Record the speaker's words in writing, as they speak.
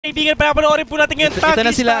Kaibigan, papanoorin po natin yung Ito na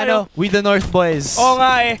sila, ano, We the North Boys. Oo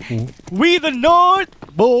nga eh. We the North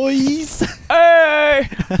Boys! Hey!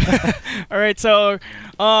 Alright, so,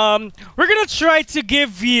 we're gonna try to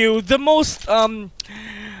give you the most,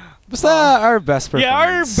 Basta our best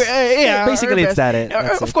performance. Basically, it's that it.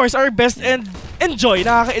 Of course, our best and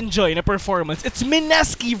nakaka-enjoy na performance. It's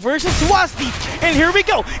Mineski versus WASD. And here we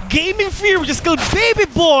go. Gaming Fear just killed Baby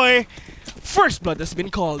Boy. First blood has been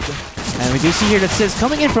called. And we do see here that Sis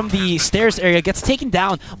coming in from the stairs area gets taken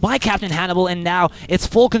down by Captain Hannibal, and now it's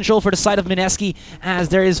full control for the side of Mineski as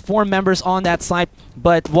there is 4 members on that side,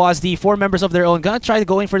 but WASD 4 members of their own gonna try to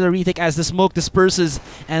go in for the retake as the smoke disperses.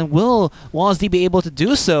 And will WASD be able to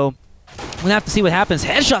do so? We'll have to see what happens.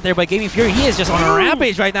 Headshot there by Gaming Fury. He is just on a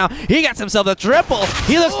rampage right now. He gets himself a triple.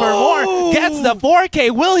 He looks for more. Gets the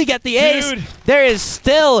 4K. Will he get the ace? There is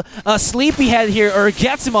still a sleepyhead here, or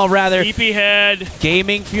gets him all rather. Sleepyhead.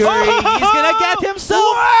 Gaming Fury. He's gonna get himself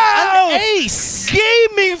an ace.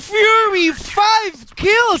 Gaming Fury 5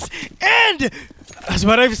 kills. And as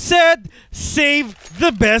what I've said, save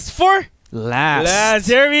the best for last.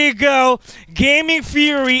 There we go. Gaming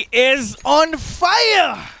Fury is on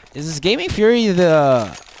fire. Is this Gaming Fury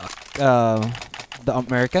the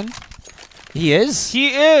American? He is? He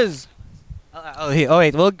is. Oh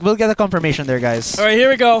wait, we'll get a confirmation there, guys. All right, here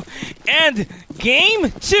we go. And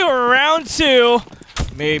game 2, round 2.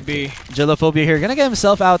 Maybe. Jellophobia here, gonna get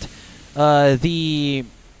himself out the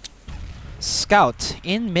scout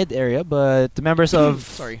in mid area, but the members of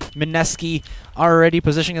Mineski are already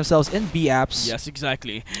positioning themselves in B apps. Yes,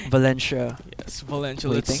 exactly. Valencia. Yes, Valencia.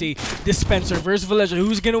 Let's see. Dispenser versus Valencia.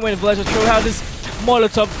 Who's gonna win? Valencia throw out this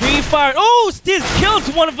Molotov. Pre-fire. Oh, Stiz kills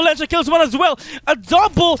one. Valencia kills one as well. A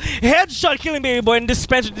double headshot killing Baby Boy, and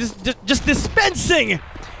Dispenser just dispensing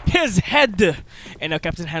his head. And now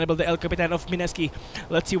Captain Hannibal, the El Capitan of Mineski.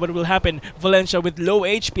 Let's see what will happen. Valencia with low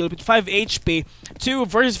HP, with 5 HP. 2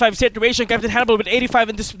 versus 5 situation. Captain Hannibal with 85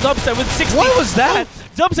 and this Dubstep with 60. What was that?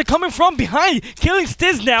 Dubstep coming from behind, killing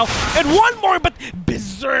Stiz now. And one more, but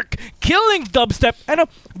Berserk killing Dubstep. And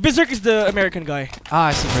Berserk is the American guy. Ah,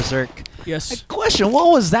 I see Berserk. Yes. A question,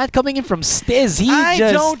 what was that coming in from Stiz? I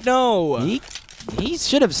don't know. He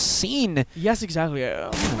should have seen. Yes, exactly.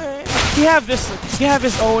 He have his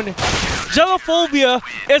own. Jellophobia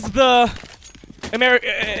is the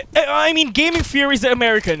I mean, Gaming Fury is the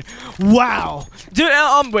American. Wow. Dude,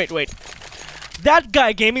 wait. That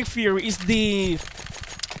guy, Gaming Fury, is the...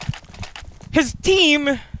 His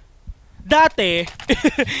team, date,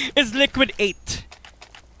 is Liquid 8.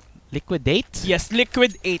 Liquid 8? Yes,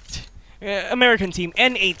 Liquid 8. American team,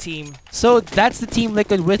 NA team. So that's the team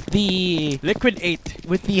Liquid with the... Liquid 8.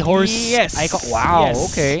 With the horse icon. Wow,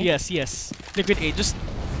 yes. okay. Yes. Liquid 8, just...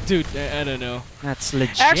 Dude, I don't know. That's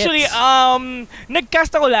legit. Actually,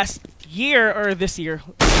 nagcast ako last year or this year.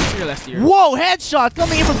 Last year. Whoa, headshot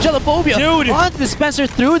coming in from Jellophobia. Dude. On the dispenser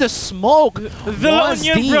through the smoke. The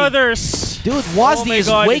Onion Brothers. Dude, WASD is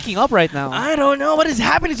waking up right now. I don't know what is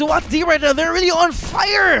happening to WASD right now. They're really on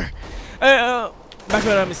fire. Back to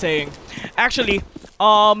what I'm saying. Actually,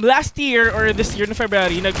 last year or this year in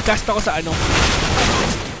February, nagcast ako sa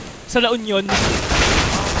sa La Union.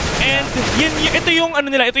 And ito yung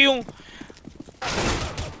ito yung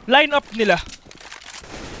lineup nila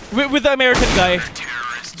with the American guy.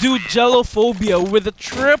 Dude, Jellophobia with a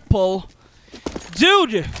triple.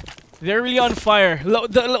 Dude, they're really on fire.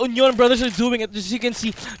 The La Union brothers are doing it. As you can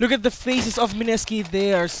see, look at the faces of Mineski.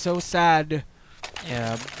 They are so sad.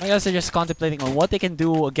 Yeah, I guess they're just contemplating on what they can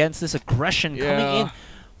do against this aggression coming in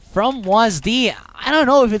from WASD. I don't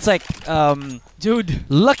know if it's like, dude,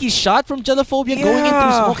 lucky shot from Jellophobia going in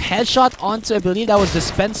through smoke, headshot onto, I believe that was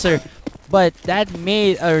Dispenser. But that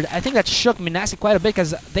made, or I think that shook Mineski quite a bit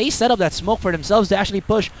because they set up that smoke for themselves to actually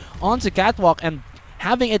push onto Catwalk, and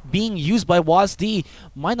having it being used by WASD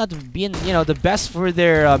might not have been, the best for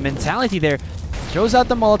their mentality there. Throws out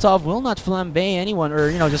the Molotov, will not flambe anyone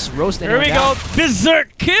or, just roast anyone. Here we go.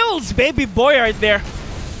 Berserk kills Baby Boy right there.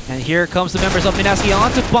 And here comes the members of Mineski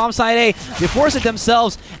onto bomb side A. They force it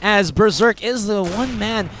themselves as Berserk is the one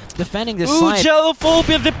man defending this side.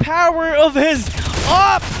 Jellophobia, the power of his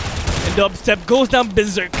up! And Dubstep goes down.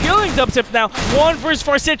 Berserk killing Dubstep now. 1 versus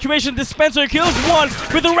 4 situation. Dispenser kills one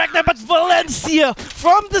with the Ragnar, but Valencia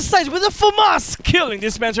from the side with a FAMAS killing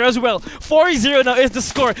Dispenser as well. 4-0 now is the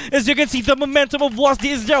score. As you can see, the momentum of WASD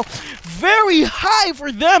is now very high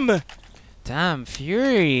for them. Damn,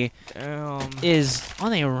 Fury is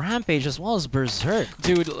on a rampage as well as Berserk.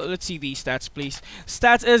 Dude, let's see these stats, please.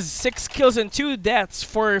 Stats is 6 kills and 2 deaths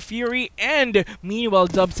for Fury, and meanwhile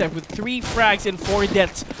Dubstep with 3 frags and 4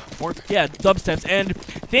 deaths. Dubsteps. And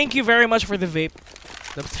thank you very much for the vape.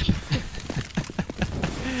 Dubstep.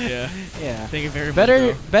 Yeah. Yeah. Thank you very much.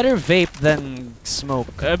 Better vape than smoke.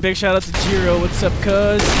 A big shout out to Jiro. What's up,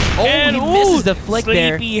 cuz? Oh, and he misses the flick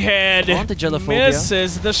there. Sleepyhead Onto Jellophobia.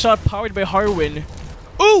 misses the shot powered by Harwin.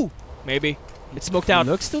 Ooh! Maybe. It's smoked out.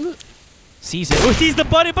 Looks to sees it. Oh, sees the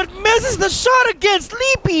body, but misses the shot again.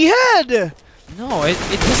 Sleepyhead! No, it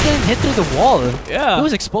just didn't hit through the wall. Yeah. It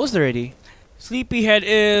was exposed already. Sleepyhead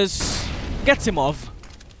gets him off.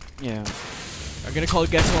 Yeah. I'm gonna call it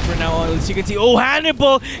gets him off for now on. As you can see, oh,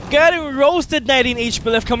 Hannibal getting roasted. 19 HP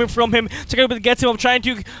left coming from him. Check out with gets him off, trying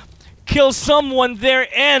to kill someone there,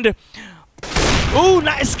 and oh,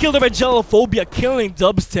 nice kill there by Jellophobia, killing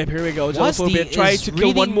Dubstep. Here we go. Jellophobia trying to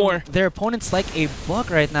kill one more. Their opponents like a buck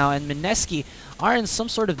right now, and Mineski are in some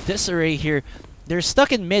sort of disarray here. They're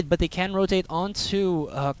stuck in mid, but they can rotate onto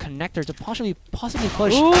connector to possibly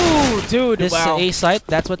push. Ooh, dude! This wow. A site.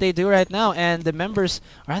 That's what they do right now, and the members.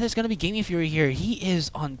 Rather, it's gonna be Gaming Fury here. He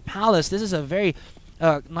is on Palace. This is a very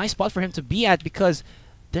nice spot for him to be at because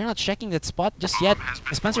they're not checking that spot just yet.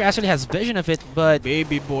 Spencer actually has vision of it, but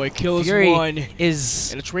Baby boy kills Fury one.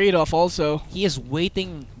 Is and a trade-off also. He is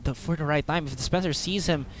waiting for the right time. If the Spencer sees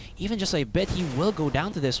him even just a bit, he will go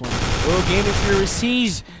down to this one. Oh, Gaming Fury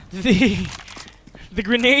sees the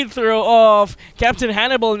grenade throw of Captain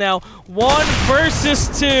Hannibal now. 1 versus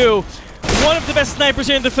 2. One of the best snipers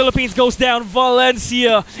here in the Philippines goes down.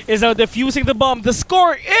 Valencia is out defusing the bomb. The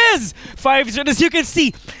score is 5-0. As you can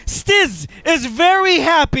see, Stiz is very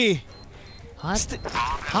happy.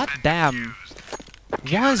 Hot damn.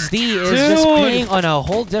 WASD is just playing on a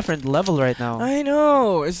whole different level right now. I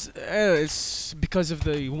know. It's because of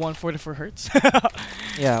the 144 hertz.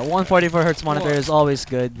 Yeah, 144 hertz monitor is always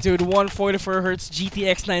good. Dude, 144 hertz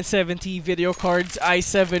GTX 970 video cards,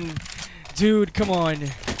 i7. Dude, come on.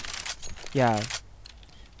 Yeah,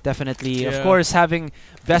 definitely. Yeah. Of course, having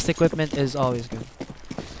best equipment is always good.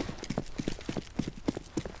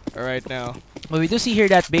 Alright now. But we do see here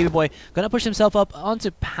that Baby Boy gonna push himself up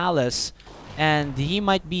onto Palace. And he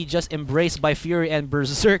might be just embraced by Fury and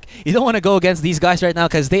Berserk. You don't want to go against these guys right now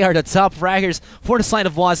because they are the top fraggers for the side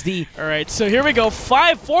of WASD. Alright, so here we go. 4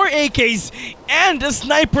 AKs and a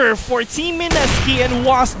sniper for Team Mineski and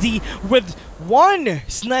WASD with 1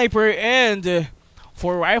 sniper and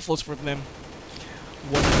 4 rifles for them.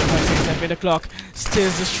 1 minute clock.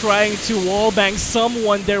 Stiz is trying to wallbang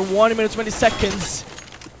someone there. 1 minute 20 seconds.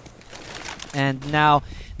 And now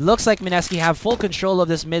looks like Mineski have full control of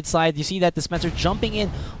this mid side. You see that Dispenser jumping in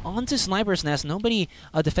onto Sniper's Nest. Nobody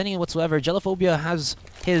defending it whatsoever. Jellophobia has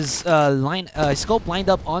his scope lined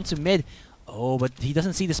up onto mid. Oh, but he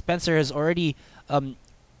doesn't see Dispenser has already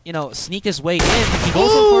sneaked his way in. He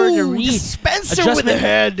goes in for the Dispenser with the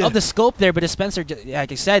head of the scope there, but Dispenser,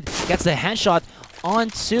 like I said, gets the handshot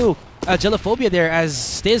onto Jellophobia there as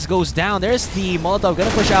Stiz goes down. There's the Molotov gonna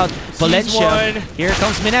push out Valencia. Here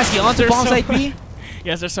comes Mineski onto bomb site B.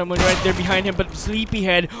 Yes, there's someone right there behind him, but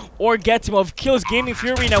Sleepyhead or Getimov kills Gaming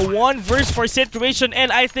Fury in a 1 versus 4 situation,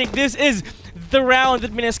 and I think this is the round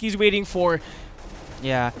that Mineski is waiting for.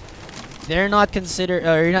 Yeah, they're not considered,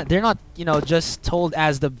 they're not, just told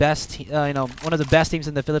as the best, one of the best teams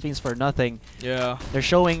in the Philippines for nothing. Yeah, they're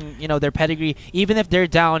showing, their pedigree. Even if they're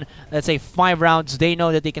down, let's say 5 rounds, they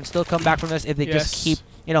know that they can still come back from this if they just keep,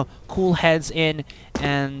 cool heads in.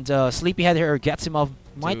 And Sleepyhead here or Getimov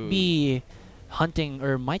might be hunting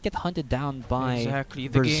or might get hunted down by the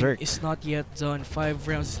Berserk. game is not yet done. 5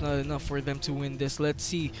 rounds is not enough for them to win this. Let's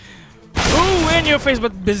see. Ooh, in your face,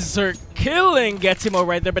 but Berserk killing Getimo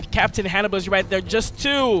right there, but Captain Hannibal is right there just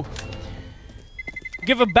to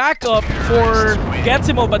give a backup for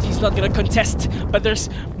Getimo, but he's not gonna contest. But there's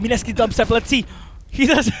Mineski dubstep. Let's see. He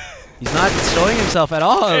does. He's not showing himself at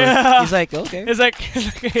all. Yeah. He's like, okay. It's like,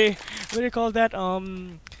 hey, what do you call that?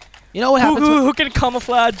 You know what happens? Who can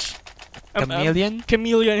camouflage? Chameleon?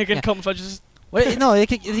 Chameleon, he can camouflage. Just no, they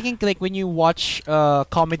think like when you watch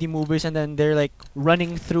comedy movies and then they're like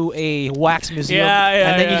running through a wax museum,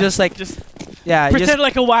 and then you just pretend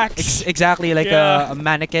like a wax. Exactly, like a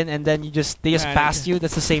mannequin, and then they just pass you.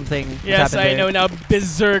 That's the same thing. Yes, I know now.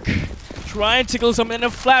 Berserk trying to kill someone, and a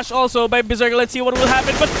flash also by Berserk. Let's see what will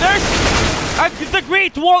happen. But there's the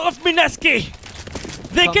great wall of Mineski.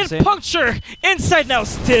 They can puncture inside now.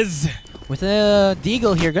 Stiz with a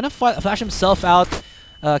Deagle here, gonna flash himself out.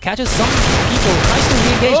 Catches some people, tries to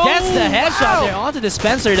re-engage, gets the headshot there onto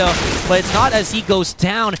Dispenser though, but it's not as he goes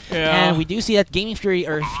down. And we do see that Gaming Fury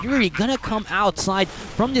gonna come outside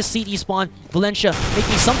from this CT spawn. Valencia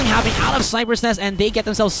making something happen out of Sniper's Nest, and they get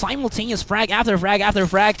themselves simultaneous frag after frag after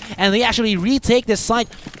frag, and they actually retake this site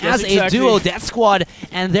as a duo death squad.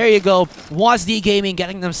 And there you go, WASD Gaming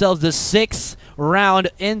getting themselves the 6th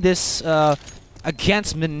round in this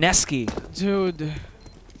against Mineski. Dude.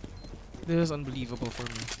 This is unbelievable for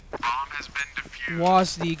me.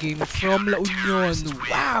 WASD game from La Union.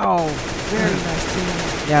 Wow! Very nice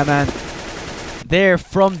team. Yeah, man. They're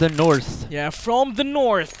from the north. Yeah, from the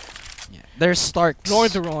north. Yeah. They're Starks.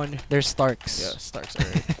 Northeron. They're Starks. Yeah, Starks.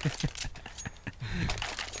 Alright.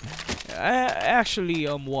 I actually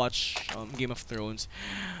watch Game of Thrones.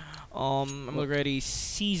 I'm already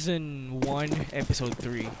season 1, episode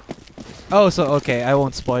 3. Oh, so okay, I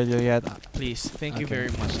won't spoil you yet. Please, thank you very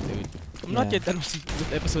much, dude. I'm Yeah. not yet done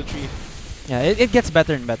with episode 3. Yeah, it gets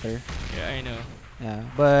better and better. Yeah, I know. Yeah,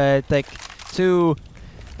 but like to,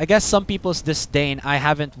 I guess some people's disdain, I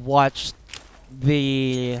haven't watched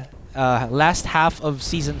the last half of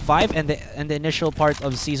season 5 and the initial part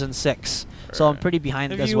of season 6. So I'm pretty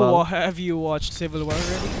behind as well. Have you watched Civil War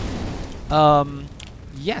already?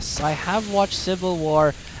 Yes, I have watched Civil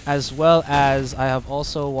War as well as I have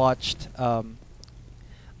also watched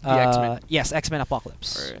X-Men. Yes, X-Men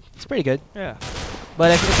Apocalypse. Alright. It's pretty good. Yeah.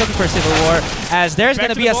 But if you're looking for Civil War, as there's Back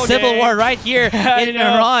going to to be the a ball Civil game. War right here I in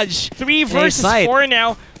know. Mirage. 3 versus 4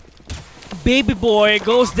 now. Baby Boy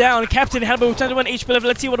goes down. Captain Hannibal with 21 HP level.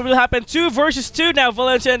 Let's see what will happen. 2 versus 2 now.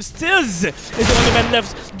 Valencia and Stiz is the only man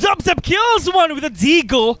left. Dubstep kills one with a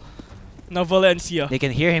deagle. Now Valencia. They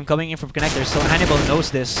can hear him coming in from connectors, so Hannibal knows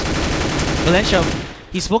this. Valencia,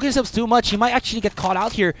 he's focusing himself too much. He might actually get caught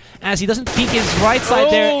out here as he doesn't peek his right side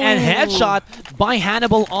there, and headshot by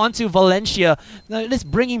Hannibal onto Valencia. Now it's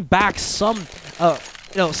bringing back some,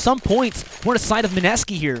 some points for the side of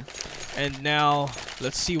Mineski here. And now,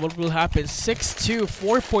 let's see what will happen. 6-2,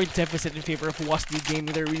 4-point deficit in favor of WASD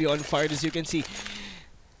Gaming. They're really on fire, as you can see.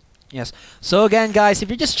 Yes. So again, guys, if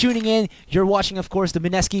you're just tuning in, you're watching, of course, the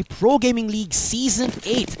Mineski Pro Gaming League Season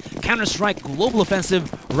 8 Counter-Strike Global Offensive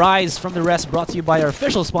Rise from the Rest, brought to you by our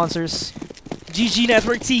official sponsors.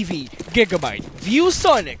 GGNetworkTV, Gigabyte,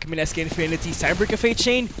 ViewSonic, Mineski Infinity, Cybercafe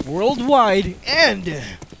Chain, Worldwide, and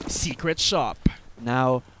Secret Shop.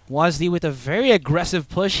 Now, WASD with a very aggressive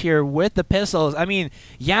push here with the pistols. I mean,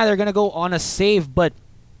 yeah, they're going to go on a save, but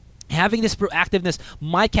having this proactiveness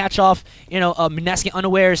might catch off, Mineski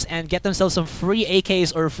unawares and get themselves some free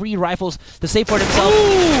AKs or free rifles to save for themselves.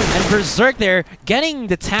 Ooh! And Berserk there, getting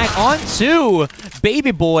the tag onto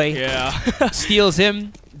Baby Boy. Yeah. Steals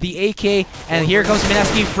him the AK, and here comes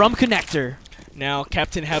Mineski from Connector. Now,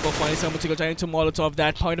 Captain Hannibal finally someone to go trying to Molotov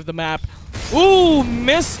that point of the map. Ooh,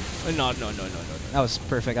 miss! No. That was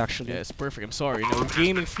perfect, actually. Yeah, it's perfect. I'm sorry. No,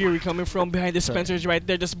 Gaming Fury coming from behind. Dispenser's right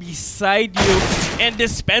there, just beside you. And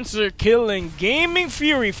Dispenser killing Gaming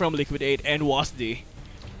Fury from Liquid 8 and WASD.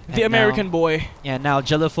 The American boy. Yeah, now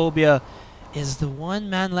Gelophobia is the one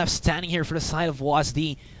man left standing here for the side of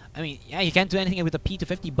WASD. I mean, yeah, you can't do anything with a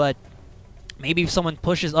P250, but maybe if someone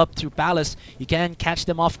pushes up through Palace, you can catch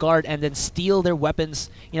them off guard and then steal their weapons.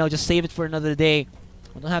 Just save it for another day.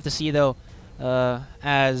 We don't have to see, though.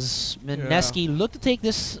 As Mineski look to take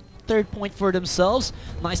this third point for themselves.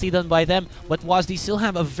 Nicely done by them, but WASD still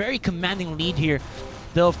have a very commanding lead here.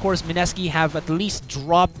 Though, of course, Mineski have at least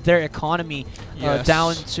dropped their economy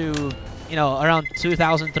down to, around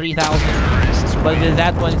 2,000, 3,000. But with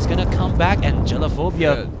that one, it's going to come back, and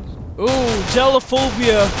Gelophobia. Ooh,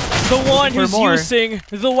 Gelophobia, the one who's using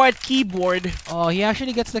the white keyboard. Oh, he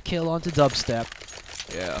actually gets the kill onto Dubstep.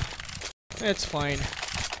 Yeah, it's fine.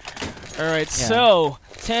 Alright, so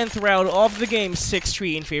 10th round of the game,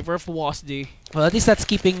 6-3 in favor of WASD. Well, at least that's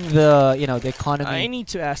keeping the, the economy. I need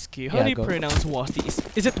to ask you, how do you pronounce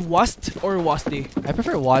WASD? Is it WASD or WASD? I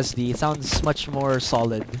prefer WASD. It sounds much more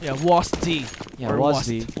solid. Yeah, WASD. Yeah, or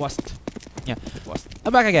WASD. WASD. Yeah. WASD.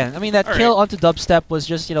 I'm back again. I mean, that kill onto Dubstep was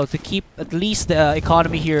just, to keep at least the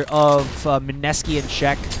economy here of Mineski in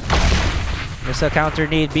check. There's a counter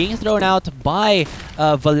nade being thrown out by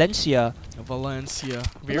Valencia. Valencia.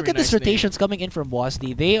 Look at these rotations coming in from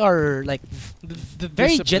WASD. They are like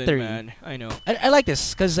very jittery. Man. I know. I like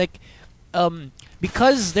this because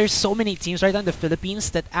because there's so many teams right now in the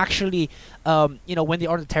Philippines that actually, when they're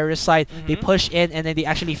on the terrorist side, they push in and then they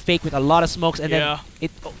actually fake with a lot of smokes, and then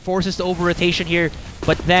it forces the over-rotation here.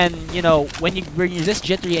 But then, when you're this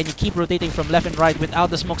jittery and you keep rotating from left and right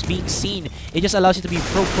without the smokes being seen, it just allows you to be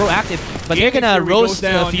proactive. But they're going to roast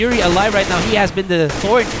Fury alive right now. He has been the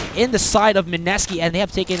thorn in the side of Mineski, and they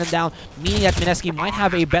have taken him down, meaning that Mineski might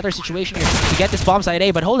have a better situation here to get this bomb side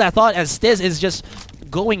A. But hold that thought, as Stiz is just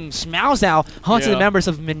going smouse now onto the members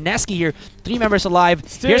of Mineski here. 3 members alive.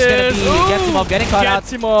 Stiz. Here's gonna be Getsimov getting caught out.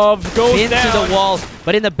 Getsimov goes into down. the wall,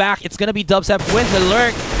 but in the back it's gonna be Dubstep with the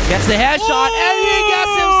lurk. Gets the headshot and he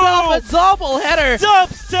gets himself a double header.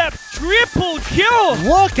 Dubstep triple kill.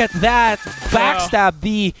 Look at that backstab.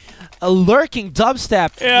 The a lurking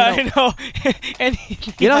dubstep. Yeah, I know. And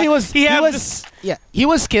he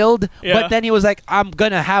was killed, but then he was like, I'm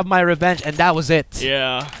gonna have my revenge, and that was it.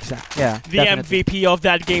 Yeah. Yeah. The MVP of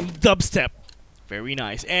that game, dubstep. Very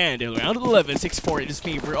nice. And round 11, 6-4 in his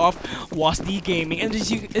favor of WASD Gaming. And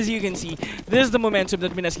as you can see, this is the momentum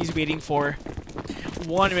that Mineski is waiting for.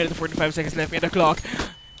 1 minute and 45 seconds left in the clock.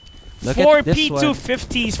 Look 4 at this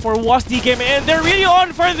P250s for WASD Gaming, and they're really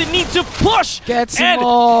on fire. They need to push. Gets him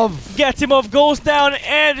off. Getsimov goes down,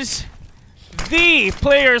 and the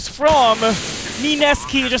players from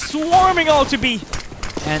Mineski just swarming all to be.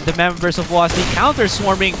 And the members of WASD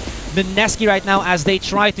counter-swarming Mineski right now as they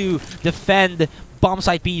try to defend bomb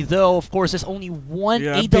site B, though of course there's only one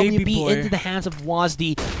AWP into the hands of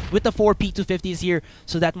WASD with the 4 P250s here,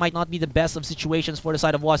 so that might not be the best of situations for the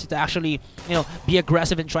side of WASD to actually, be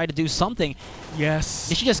aggressive and try to do something. Yes.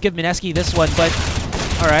 They should just give Mineski this one, but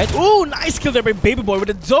alright. Ooh, nice kill there by Baby Boy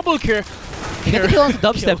with a double kill. They get the kill on the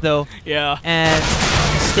dubstep though. Yeah. And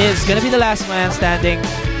Stiz gonna be the last man standing.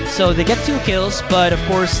 So they get 2 kills, but of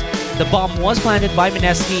course the bomb was planted by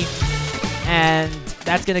Mineski, and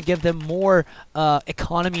that's going to give them more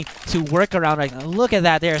economy to work around right now. Look at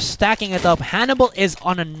that. They're stacking it up. Hannibal is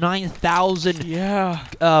on a 9,000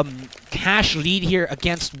 cash lead here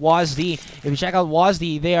against WASD. If you check out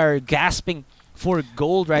WASD, they are gasping for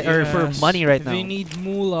gold or for money right now. They need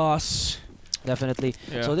moolahs. Definitely.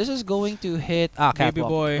 Yeah. So this is going to hit... Catwalk. Baby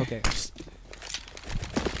Boy. Okay.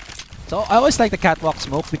 So I always like the catwalk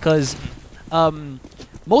smoke because...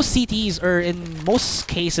 most CTs, or in most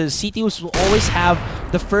cases, CTs will always have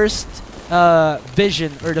the first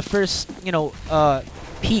vision or the first,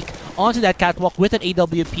 peek onto that catwalk with an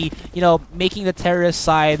AWP, making the terrorist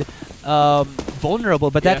side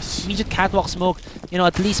vulnerable. But that immediate catwalk smoke,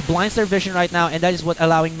 at least blinds their vision right now, and that is what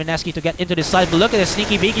allowing Mineski to get into this side. But look at the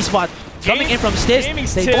sneaky beaky spot coming in from Stiz.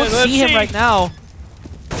 They don't see him right now.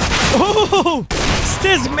 Ooh!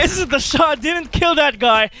 Stiz misses the shot, didn't kill that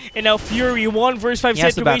guy, and now Fury 1 versus 5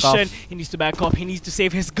 situation. He needs to back up. He needs to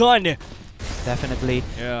save his gun. Definitely.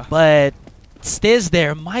 Yeah. But Stiz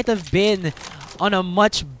there might have been on a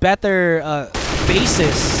much better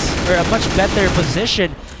basis or a much better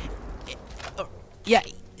position.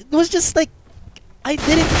 It was just like I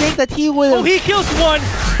didn't think that he would. Oh, he kills one,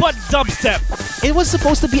 but dubstep. It was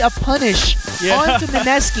supposed to be a punish onto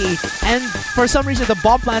Mineski, and for some reason the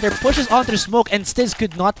bomb planter pushes onto the smoke, and Stiz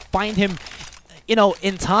could not find him,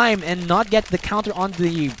 in time and not get the counter on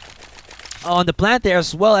the plant there,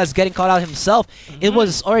 as well as getting caught out himself. It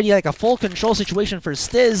was already like a full control situation for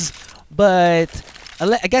Stiz, but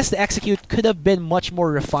I guess the execute could have been much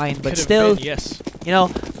more refined. But still,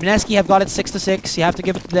 Mineski have got it 6-6. You have to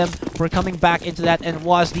give it to them for coming back into that, and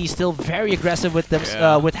WASD still very aggressive with them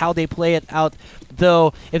with how they play it out.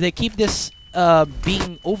 Though if they keep this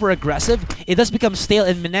being over aggressive, it does become stale,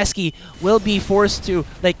 and Mineski will be forced to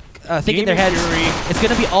think in their heads, it's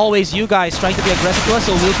going to be always you guys trying to be aggressive to us,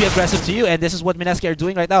 so we'll be aggressive to you. And this is what Mineski are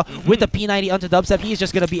doing right now. With the P90 onto dubstep, he's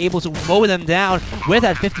just going to be able to mow them down with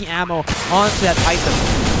that 50 ammo onto that item.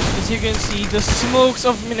 As you can see, the smokes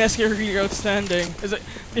of Mineski are really outstanding.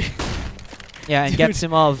 Yeah, and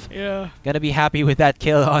Getsimov gonna be happy with that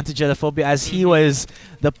kill onto Jelophobia, as he was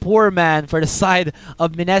the poor man for the side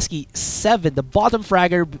of Mineski. 7, the bottom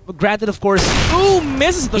fragger. Granted, of course. Ooh,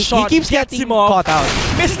 misses the shot. He keeps getting caught out.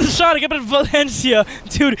 Misses the shot again, but Valencia,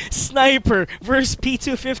 dude, sniper versus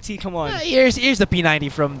P250. Come on. Here's the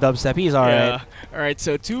P90 from Dubstep. He's alright. Alright,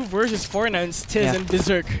 so 2 versus 4 now. It's Tiz and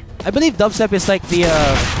Berserk. I believe Dubstep is like the.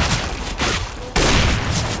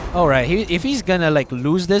 Alright, if he's gonna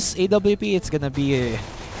lose this AWP, it's gonna be a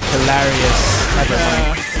hilarious.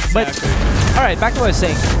 Exactly. But alright, back to what I was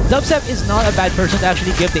saying. Dubstep is not a bad person to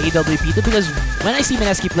actually give the AWP to, because when I see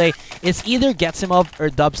Mineski play, it's either Getsimov or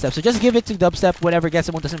Dubstep. So just give it to Dubstep whenever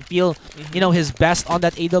Getsimov doesn't feel, his best on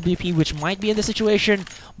that AWP, which might be in the situation,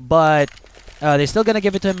 but they're still gonna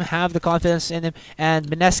give it to him, have the confidence in him. And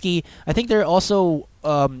Mineski, I think they're also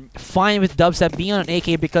fine with Dubstep being on an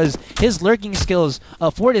AK, because his lurking skills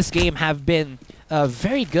for this game have been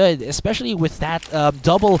very good, especially with that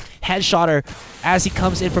double headshotter as he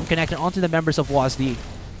comes in from connector onto the members of WASD.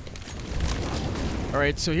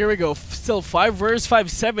 Alright, so here we go. Still 5 versus 5,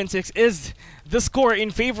 7-6 is the score in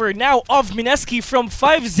favor now of Mineski, from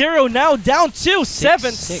 5-0 now down to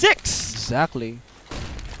 7-6. Exactly.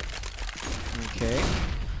 Okay.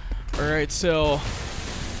 Alright, so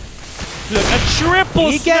look, a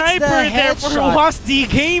triple sniper there for WASD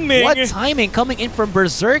Gaming. What timing coming in from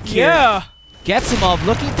Berserk here. Yeah. Getsimov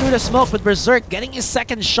looking through the smoke, but Berserk getting his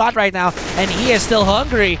second shot right now, and he is still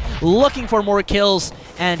hungry, looking for more kills,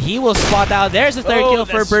 and he will spot out. There's the third kill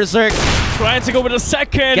for Berserk. Trying to go with a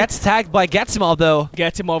second. Gets tagged by Getsimov though.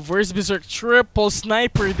 Getsimov versus Berserk. Triple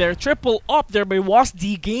sniper there. Triple up there by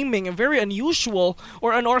WASD Gaming. A very unusual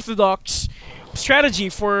or unorthodox strategy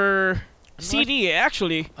for CD,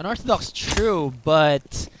 actually. Unorthodox, true,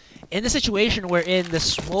 but in the situation wherein the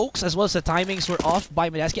smokes as well as the timings were off by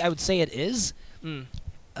Mineski, I would say it is.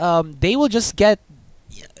 They will just get,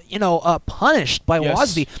 punished by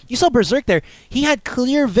WASD. You saw Berserk there. He had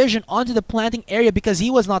clear vision onto the planting area because he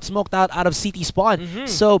was not smoked out of CT spawn.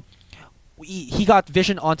 So he got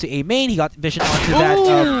vision onto A main. He got vision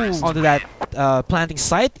onto that planting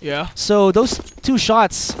site. Yeah. So those two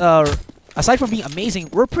shots, aside from being amazing,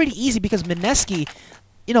 were pretty easy because Mineski,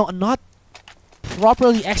 not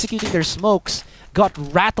properly executing their smokes, got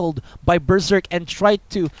rattled by Berserk and tried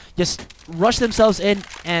to just rush themselves in,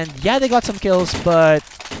 and yeah, they got some kills, but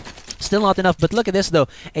still not enough. But look at this though,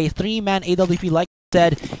 a 3-man AWP, like I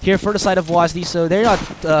said, here for the side of WASD, so they're not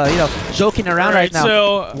joking around right now.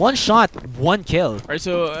 So 1 shot, 1 kill. Alright,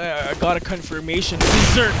 so I got a confirmation.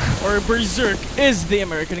 Berserk is the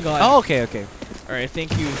American god. Oh, okay. Alright,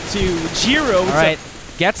 thank you to Jiro. Alright,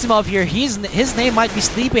 gets him up here. His name might be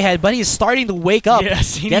Sleepyhead, but he's starting to wake up.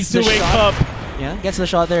 Yes, he needs to wake up. Yeah, gets the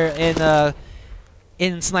shot there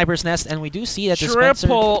in Sniper's Nest, and we do see that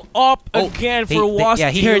triple up again for WASD. Yeah,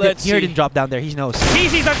 he heard him drop down there. He knows. He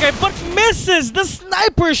sees that guy, but misses the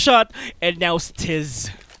sniper shot, and now Stiz.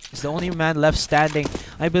 He's the only man left standing.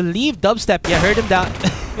 I believe Dubstep. Yeah, heard him down.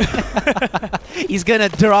 He's gonna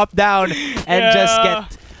drop down and just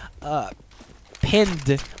get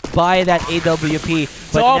pinned by that AWP.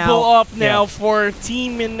 But double up now for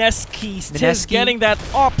Team Mineski. Stiz getting that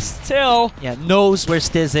up still. Yeah, knows where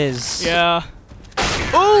Stiz is. Yeah.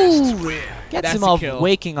 Oh! Gets him off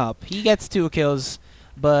waking up. He gets 2 kills.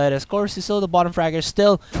 But of course, he's still the bottom fragger.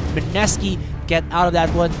 Still, Mineski get out of that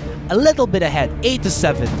one a little bit ahead.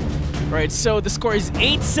 8-7. Right, so the score is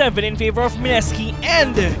 8-7 in favor of Mineski,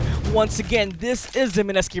 and once again, this is the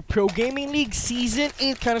Mineski Pro Gaming League Season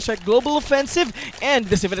 8 Counter-Strike Global Offensive, and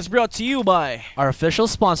this event is brought to you by our official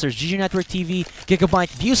sponsors, GGNetworkTV, Gigabyte,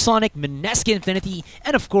 ViewSonic, Mineski Infinity,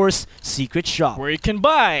 and of course, Secret Shop, where you can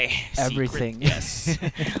buy everything. Yes,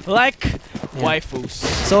 like waifus.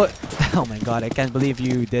 So, oh my god, I can't believe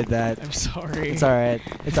you did that. I'm sorry. It's alright.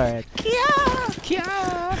 It's alright. Kia!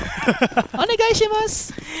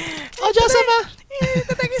 Onegaishimasu! Ojo-sama!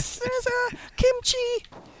 Kimchi!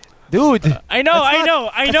 Dude! I know.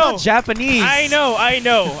 That's not Japanese. I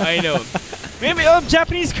know. Maybe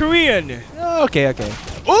Japanese, Korean. Okay.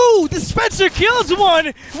 Oh, Dispenser kills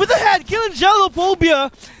one with a head, killing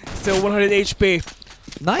Jalopobia. Still 100 HP.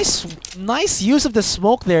 Nice use of the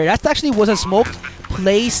smoke there. That actually was a smoke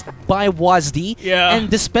placed by WASD. Yeah. And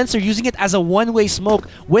Dispenser using it as a one-way smoke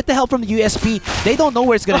with the help from the USP. They don't know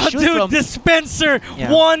where it's gonna shoot from. Dispenser! Yeah.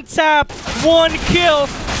 1 tap, 1 kill.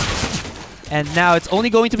 And now it's only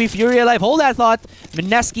going to be Fury alive. Hold that thought.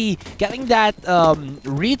 Mineski getting that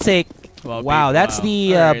retake. Wow, that's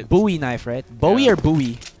the Bowie knife, right? Bowie or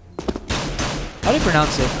Bowie? How do you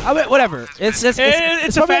pronounce it? Whatever. It's a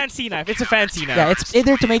fancy knife. It's a fancy knife. Yeah, it's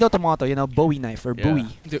either tomato, Bowie knife or Bowie.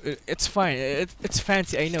 Dude, it's fine. It's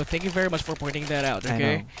fancy. I know. Thank you very much for pointing that out.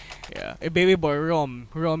 Okay. Yeah. Hey, baby boy,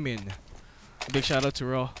 Romin. Big shout out to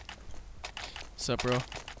Raw. What's up, bro?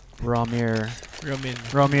 Ramirez.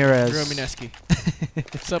 Mineski.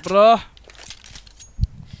 What's up, bro?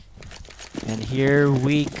 And here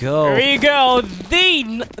we go. Here you go.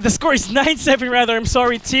 The score is 9-7 rather. I'm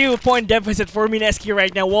sorry, 2-point deficit for Mineski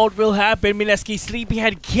right now. What will happen? Mineski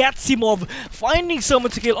Sleepyhead gets him off, finding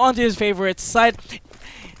someone to kill onto his favorite side.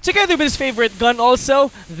 Together with his favorite gun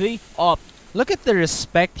also, the op. Look at the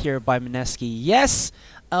respect here by Mineski. Yes,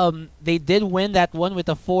 they did win that one with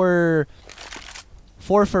a 4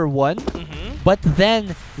 for 1. But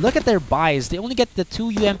then, look at their buys. They only get the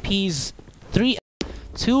 2 UMPs,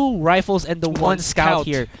 2 rifles, and the 1 scout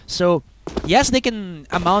here. So, yes, they can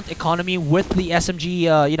amount economy with the SMG,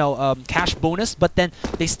 cash bonus, but then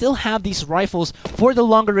they still have these rifles for the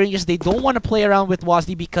longer ranges. They don't want to play around with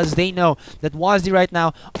WASD because they know that WASD right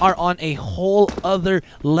now are on a whole other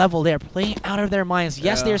level. They're playing out of their minds.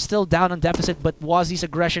 Yes, they're still down on deficit, but WASD's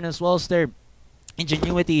aggression as well as their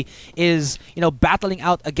ingenuity is, battling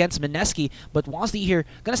out against Mineski. But WASD here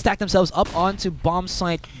gonna stack themselves up onto bomb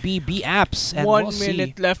site B apps. And 1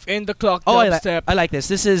 minute left in the clock. I like this.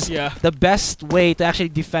 This is the best way to actually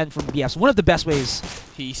defend from B apps. One of the best ways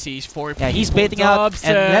He sees 4 people. Yeah, he's baiting out,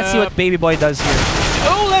 and let's see what Baby Boy does here.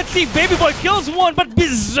 Oh, let's see. Baby Boy kills one, but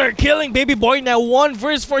Berserk killing Baby Boy now. 1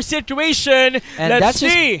 versus 4 situation. And let's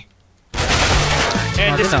see.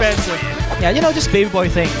 And Dispenser. Yeah, you know, just Baby Boy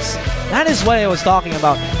things. That is what I was talking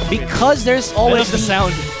about. Because there's always the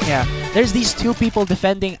sound. Yeah, there's these 2 people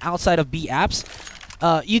defending outside of B apps.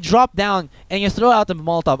 You drop down and you throw out the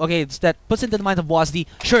Molotov. Okay, that puts into the mind of WASD.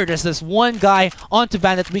 Sure, there's this one guy onto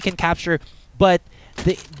Bandit we can capture, but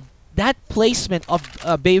that placement of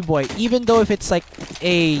Baby Boy, even though if it's like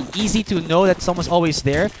easy to know that someone's always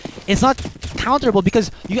there, it's not counterable because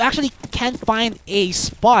you actually can't find a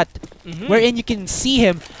spot wherein you can see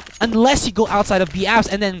him unless you go outside of B apps,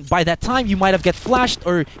 and then by that time you might have get flashed,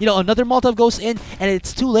 or you know, another Molotov goes in and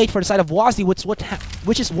it's too late for the side of WASD,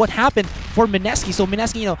 which is what happened for Mineski. So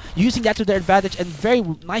Mineski, you know, using that to their advantage, and very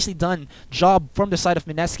nicely done job from the side of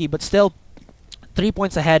Mineski, but still 3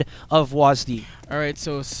 points ahead of WASD. Alright,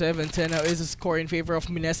 so 7-10 now is a score in favor of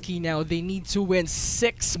Mineski. Now they need to win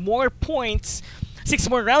 6 more points, 6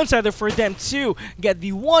 more rounds rather, for them to get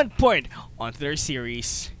the 1 point onto their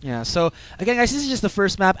series. Yeah, so again guys, this is just the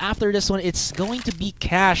first map. After this one, it's going to be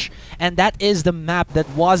Cash, and that is the map that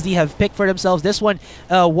WASD have picked for themselves. This one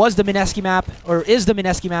was the Mineski map, or is the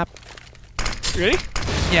Mineski map. Really?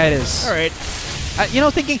 Yeah, it is. Alright. You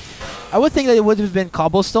know, I would think that it would have been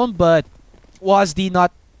Cobblestone, but WASD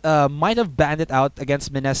not might have banned it out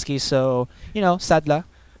against Mineski, so you know, sadla.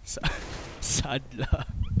 Sadla.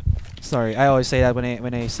 Sorry, I always say that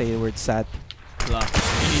when I say the word sad. La.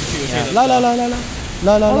 La la la la la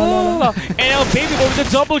la la la la. And now Baby Boy with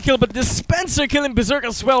a double kill, but Dispenser killing Berserk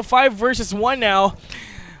as well. 5 versus 1 now.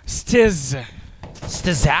 Stizao.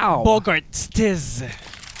 Bogart. Stiz.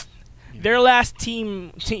 Their last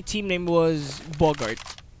team name was Bogart.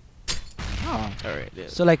 Oh. Alright. Yeah.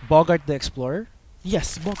 So like Bogart the Explorer?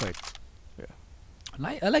 Yes, Bogart. Yeah.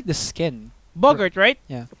 I like the skin. Bogart, right?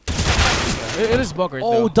 Yeah. It is Bogart.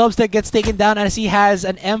 Oh, though. Dubstep gets taken down as he has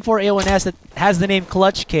an M4A1S that has the name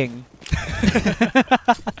Clutch King.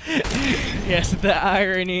 Yes, the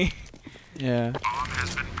irony. Yeah.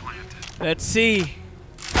 Let's see.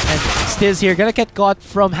 And Stiz here gonna get caught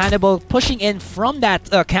from Hannibal, pushing in from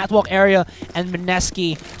that catwalk area, and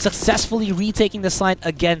Mineski successfully retaking the site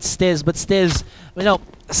against Stiz. But Stiz, you know,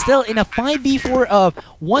 still in a 5v4,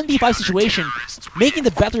 1v5 situation, making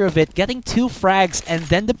the better of it, getting 2 frags and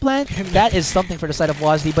then the plant. That is something for the side of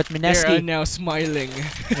WASD, but Mineski... They are now smiling.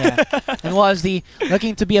 Yeah. And WASD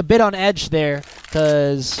looking to be a bit on edge there,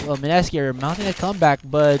 because, well, Mineski are mounting a comeback,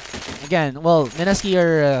 but again, well, Mineski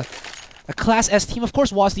are a Class S team. Of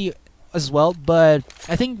course, WASD as well, but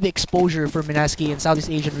I think the exposure for Mineski in Southeast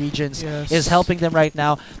Asian regions is helping them right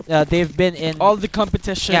now. They've been in all the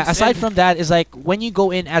competitions. Yeah, aside from that, is like when you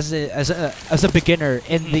go in as a beginner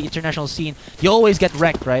in the international scene, you always get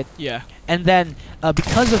wrecked, right? Yeah. And then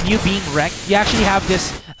because of you being wrecked, you actually have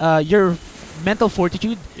this your mental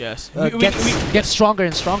fortitude gets stronger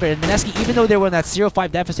and stronger. And Mineski, even though they were in that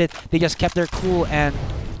 0-5 deficit, they just kept their cool, and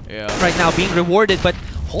right now being rewarded. But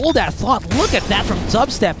hold that thought. Look at that from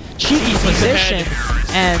Dubstep. Cheeky position.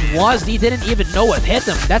 And WASD didn't even know what hit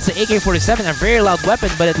them. That's the AK-47, a very loud weapon,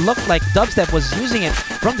 but it looked like Dubstep was using it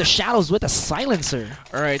from the shadows with a silencer.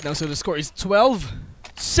 Alright, now so the score is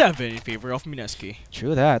 12-7 in favor of Mineski.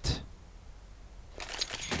 True that.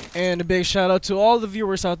 And a big shout out to all the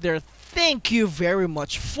viewers out there. Thank you very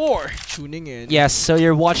much for tuning in. Yes, so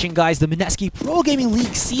you're watching, guys, the Mineski Pro Gaming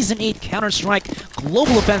League Season 8 Counter-Strike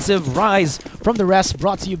Global Offensive Rise from the Rest,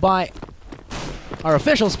 brought to you by our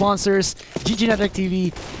official sponsors,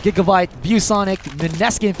 GGNetworkTV, Gigabyte, ViewSonic,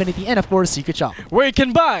 Mineski Infinity, and of course, Secret Shop, where you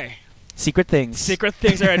can buy secret things. Secret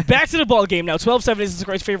things. Alright, back to the ball game now. 12-7 is the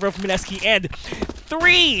score in favor of Mineski, and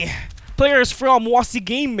 3 players from WASD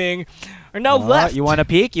Gaming are now left. You wanna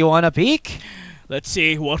peek? You wanna peek? Let's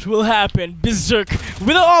see what will happen. Berserk with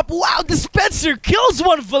an up. Wow, Dispenser kills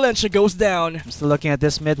one. Valencia goes down. I'm still looking at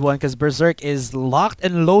this mid one because Berserk is locked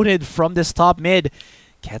and loaded from this top mid.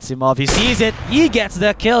 Getsimov, he sees it. He gets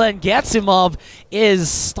the kill, and Getsimov is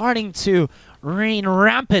starting to reign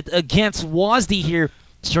rampant against WASD here.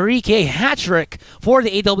 Tariq hat-trick for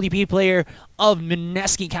the AWP player of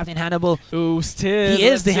Mineski, Captain Hannibal. Ooh, still. He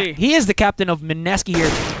is the captain of Mineski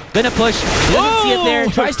here. Gonna push. Doesn't see it there.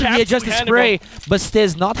 Tries to readjust the spray, but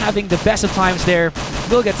Stiz not having the best of times there.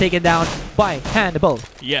 Will get taken down by Hannibal.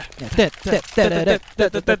 Yeah.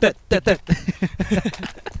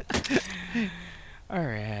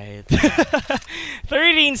 Alright.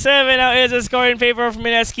 13-7 now is the score in favor of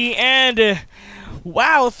Mineski, and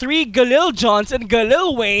wow, 3 Galil Johns and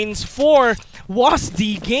Galil Waynes for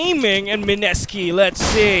WASD Gaming and Mineski. Let's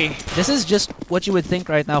see. This is just what you would think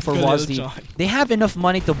right now for Good WASD. little John. They have enough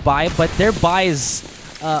money to buy, but their buys,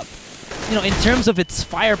 you know, in terms of its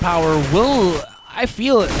firepower, I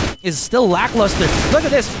feel is still lackluster. Look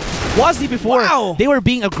at this. WASD before, they were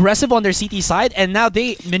being aggressive on their CT side, and now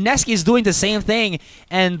Mineski is doing the same thing,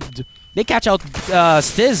 and they catch out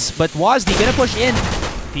Stiz, but WASD gonna push in.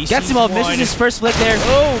 Gets him out, misses his first flick there.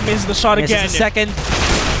 Oh, misses the shot misses again. The second.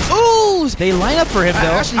 Ooh! They line up for him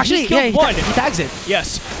though. Actually yeah, one. He tags it.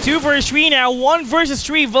 Yes. 2 versus 3 now. 1 versus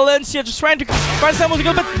 3. Valencia just trying to find someone to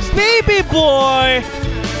go, but baby boy!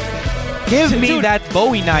 Give me that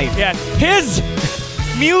Bowie knife. Yeah. His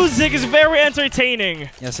music is very entertaining.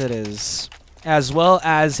 Yes, it is. As well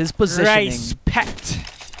as his positioning. Respect.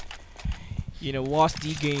 You know,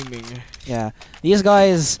 WASD Gaming. Yeah. These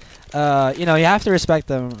guys, you know, you have to respect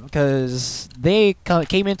them because they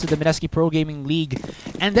came into the Mineski Pro Gaming League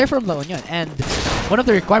and they're from La Union. And one of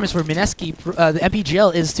the requirements for Mineski, the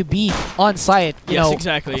MPGL, is to be on site, you know,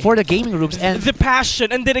 exactly. for the gaming rooms. And the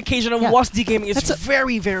passion and dedication of WASD Gaming is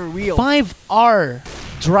very, very real. 5-hour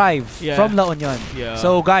drive from La Union. Yeah.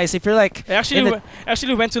 So guys, if you're like... I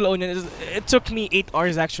actually went to La Union. It took me 8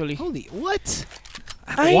 hours actually. Holy, what?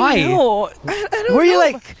 Why? Know. I don't Were you know.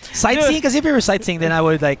 like sightseeing? Because if you were sightseeing, then I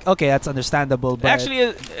would like, okay, that's understandable. But actually,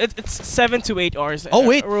 it's 7 to 8 hours. Oh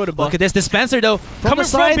wait, I rode a bus. Look at this dispenser though. Coming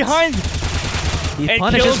from behind. He and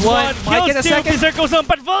punishes kills one. Might get a second. There goes on,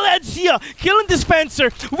 but Valencia killing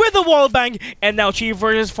Dispenser with a wall bang. And now 3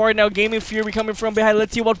 versus 4. Now Gaming Fury coming from behind.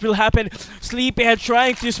 Let's see what will happen. Sleepyhead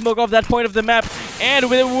trying to smoke off that point of the map, and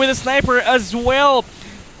with a sniper as well.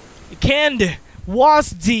 Can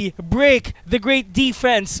WASD break the great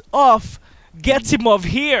defense of Getsimov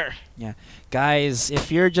here? Yeah, guys,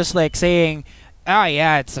 if you're just like saying, oh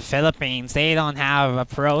yeah, it's the Philippines, they don't have a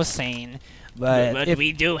pro scene. But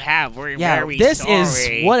we do have. We're very this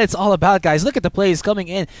sorry. is what it's all about, guys. Look at the plays coming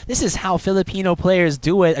in. This is how Filipino players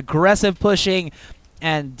do it. Aggressive pushing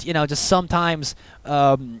and, you know, just sometimes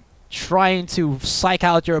trying to psych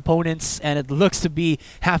out your opponents, and it looks to be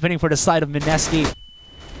happening for the side of Mineski.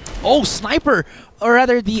 Oh, sniper! Or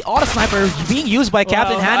rather, the auto sniper being used by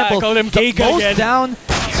Captain Hannibal. I called him Goes down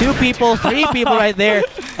 2 people, 3 people right there.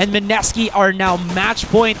 And Mineski are now match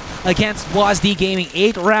point against WASD Gaming.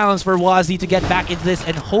 8 rounds for WASD to get back into this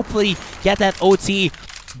and hopefully get that OT.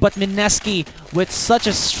 But Mineski, with such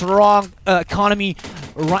a strong economy,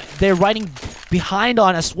 they're riding behind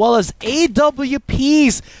on, as well as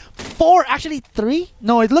AWPs. 4, actually 3?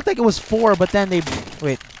 No, it looked like it was 4, but then they...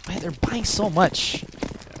 Wait, they're buying so much.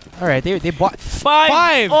 Alright, they bought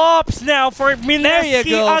 5 ops now for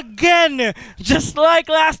Mineski again! Just like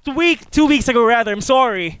last week, 2 weeks ago rather, I'm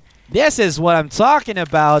sorry. This is what I'm talking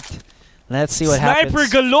about. Let's see what happens.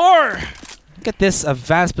 Sniper galore! Look at this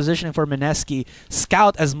advanced positioning for Mineski.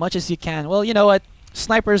 Scout as much as you can. Well, you know what?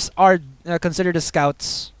 Snipers are considered as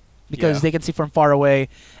scouts because they can see from far away.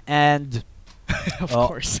 And... of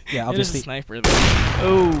course. Yeah, obviously. It is a sniper though.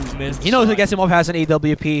 Oh, missed. You know who Getsimov has an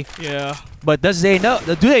AWP. Yeah. But do they know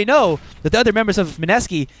that the other members of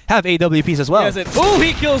Mineski have AWPs as well? Oh,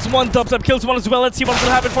 he kills one, Dubstep kills one as well. Let's see what's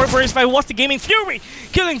going to happen. 4 versus 5. WASD Gaming Fury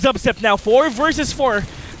killing Dubstep now. 4 versus 4.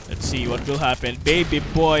 Let's see what will happen. Baby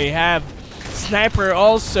boy have sniper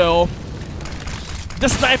also. The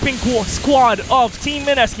sniping squad of Team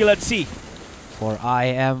Mineski. Let's see. For I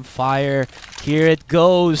am fire. Here it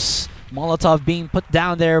goes. Molotov being put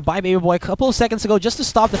down there by Baby Boy a couple of seconds ago just to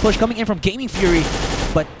stop the push coming in from Gaming Fury.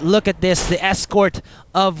 But look at this, the escort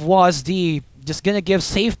of WASD just gonna give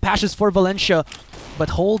safe passes for Valencia. But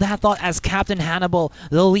hold that thought as Captain Hannibal,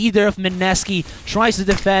 the leader of Mineski, tries to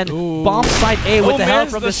defend. Ooh. Bomb side A with the help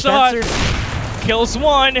from the Spencer. Kills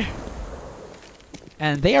one.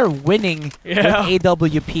 And they are winning with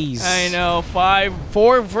AWPs. I know.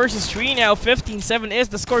 4 versus 3 now. 15-7 is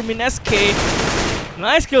the score. Mineski.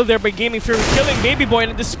 Nice kill there by Gaming Fury, killing Baby Boy,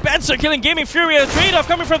 and Dispenser killing Gaming Fury. A trade-off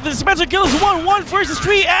coming from the Dispenser, kills 1 versus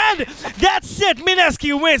 3, and that's it.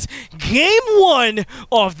 Mineski wins Game 1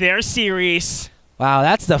 of their series. Wow,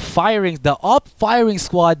 that's the up-firing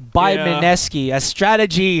squad by Mineski, a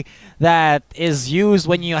strategy that is used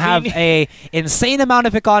when you have a insane amount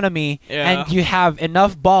of economy and you have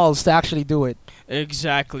enough balls to actually do it.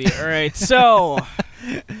 Exactly. All right, so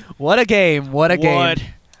what a game! What a game!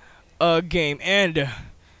 A game, and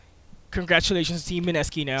congratulations Team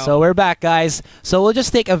Mineski now. So we're back, guys. So we'll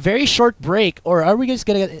just take a very short break, or are we just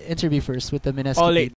gonna get an interview first with the Mineski team?